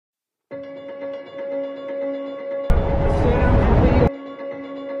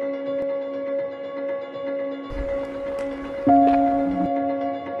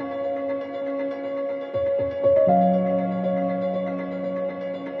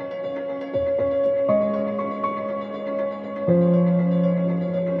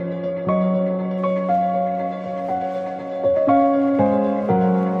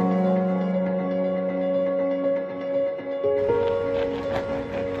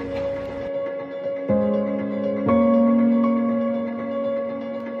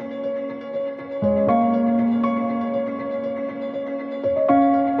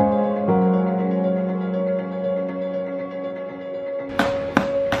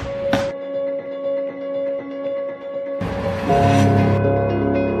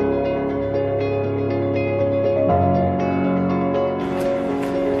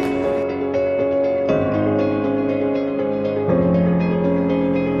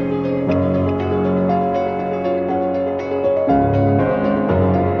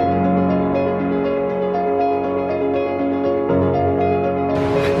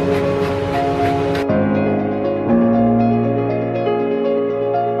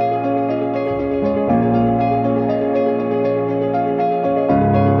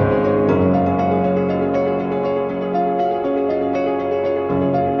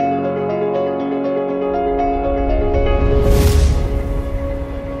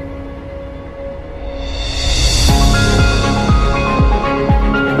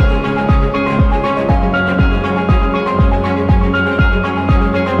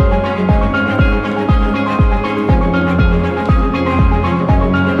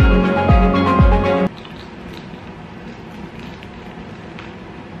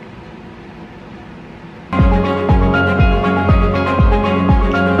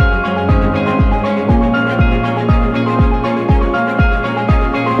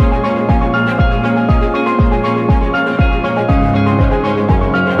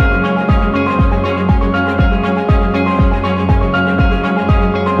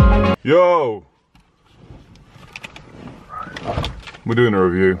we're doing a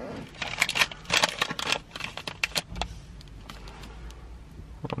review.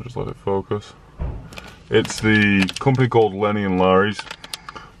 I'll just let it focus. It's the company called Lenny and Larry's.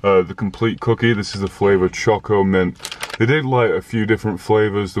 The complete cookie. This is the flavour Choco Mint. They did like a few different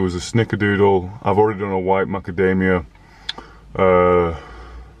flavours. There was a Snickerdoodle. I've already done a white macadamia. And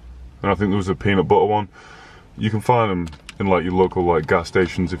I think there was a peanut butter one. You can find them in like your local like gas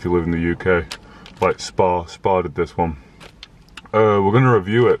stations if you live in the UK. Like Spar did this one. We're gonna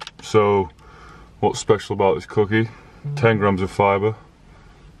review it. So, what's special about this cookie? 10 grams of fibre,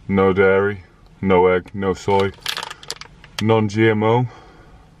 no dairy, no egg, no soy, non-GMO,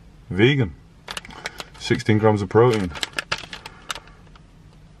 vegan, 16 grams of protein.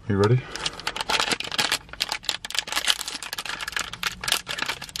 You ready?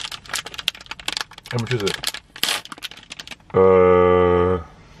 How much is it?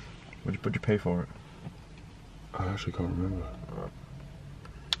 What'd you pay for it? I actually can't remember.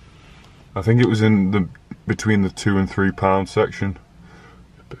 I think it was in the between the £2 and £3 section.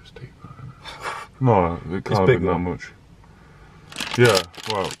 A bit steep, no, it can't have been that much. Yeah,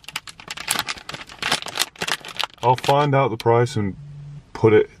 well, I'll find out the price and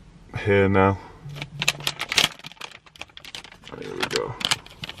put it here now. Here we go.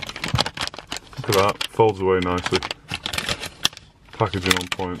 Look at that, folds away nicely. Packaging on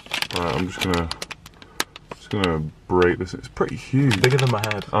point. Right, I'm just gonna break this. It's pretty huge. Bigger than my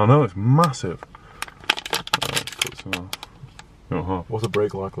head. I know, it's massive. Right, let's cut this off. No, half. What's the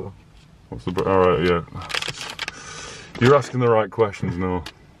break like though? What's the break? Alright, yeah. You're asking the right questions now.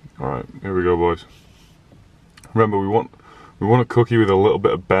 Alright, here we go, boys. Remember, we want a cookie with a little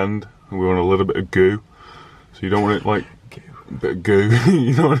bit of bend, and we want a little bit of goo. So you don't want it like a bit of goo.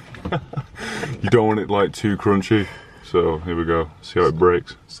 you don't want it like too crunchy. So here we go. See how it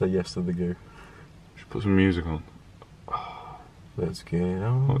breaks. Say yes to the goo. Should put some music on. Let's get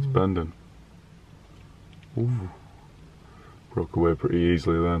on. Oh, it's bending. Ooh. Broke away pretty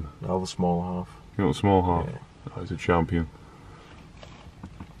easily then. Now the small half. You want the small half? Yeah. Oh, he's a champion.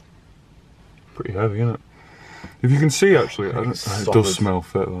 Pretty heavy, isn't it? If you can see, actually, it does smell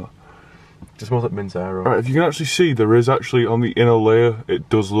fit. That. It smells like mint arrow. Right, if you can actually see, there is actually on the inner layer. It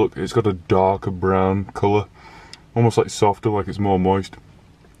does look. It's got a darker brown colour, almost like softer, like it's more moist,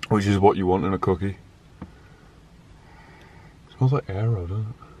 which is what you want in a cookie. It smells like arrow,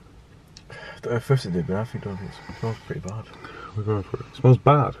 doesn't it? At first it did, but I think it smells pretty bad. We're going for it. It smells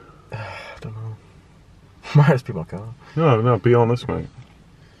bad. I don't know. Might just be my car. No, be honest, mate.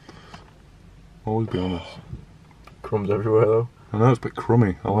 Always be honest. Crumbs everywhere though. I know it's a bit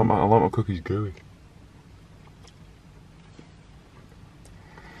crummy. I like my cookies gooey.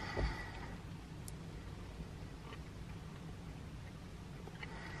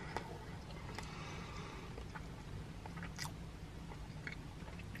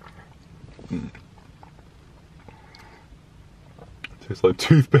 Tastes like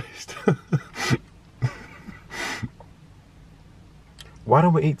toothpaste. Why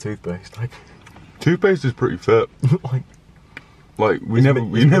don't we eat toothpaste? Like, toothpaste is pretty fit. Like we never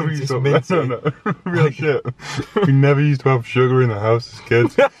used to have real shit. We never used to have sugar in the house as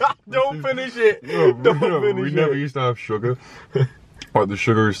kids. Don't finish it. We never used to have sugar. Like the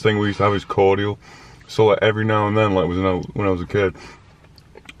sugariest thing we used to have is cordial. So like every now and then, like when I was a kid,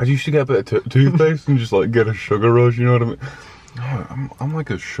 I used to get a bit of toothpaste and just like get a sugar rush. You know what I mean? No, I'm like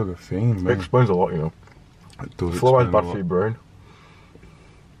a sugar fiend, man. It explains a lot, you know. It does. Fluoride's bad for your brain.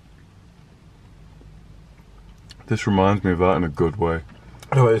 This reminds me of that in a good way.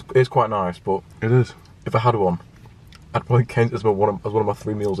 No, it's quite nice, but it is. If I had one, I'd probably count it as one of my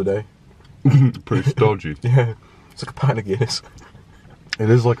 3 meals a day. Pretty stodgy. Yeah, it's like a pint of Guinness. It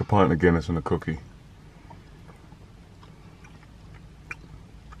is like a pint of Guinness and a cookie.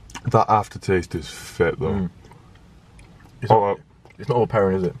 That aftertaste is fit though. It's not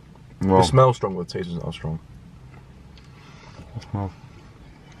overpowering, is it? No. The smell's strong, but the taste isn't that strong. It smells.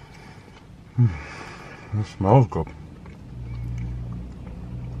 It smells good.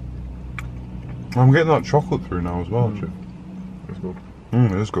 I'm getting that chocolate through now as well, actually. It's good.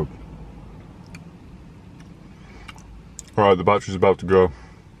 It is good. Alright, the battery's about to go.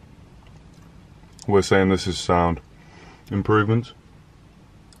 We're saying this is sound. Improvements?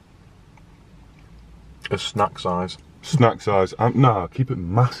 A snack size. Snack size. Nah, keep it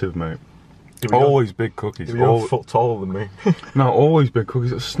massive, mate. Always big cookies. You're a foot taller than me. No, always big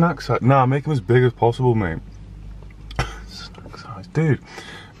cookies. A snack size. Nah, make them as big as possible, mate. Snack size, dude.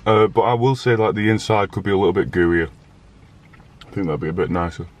 But I will say, like, the inside could be a little bit gooier. I think that'd be a bit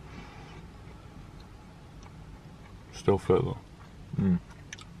nicer. Still fit though.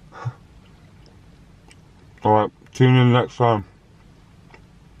 Alright, tune in next time.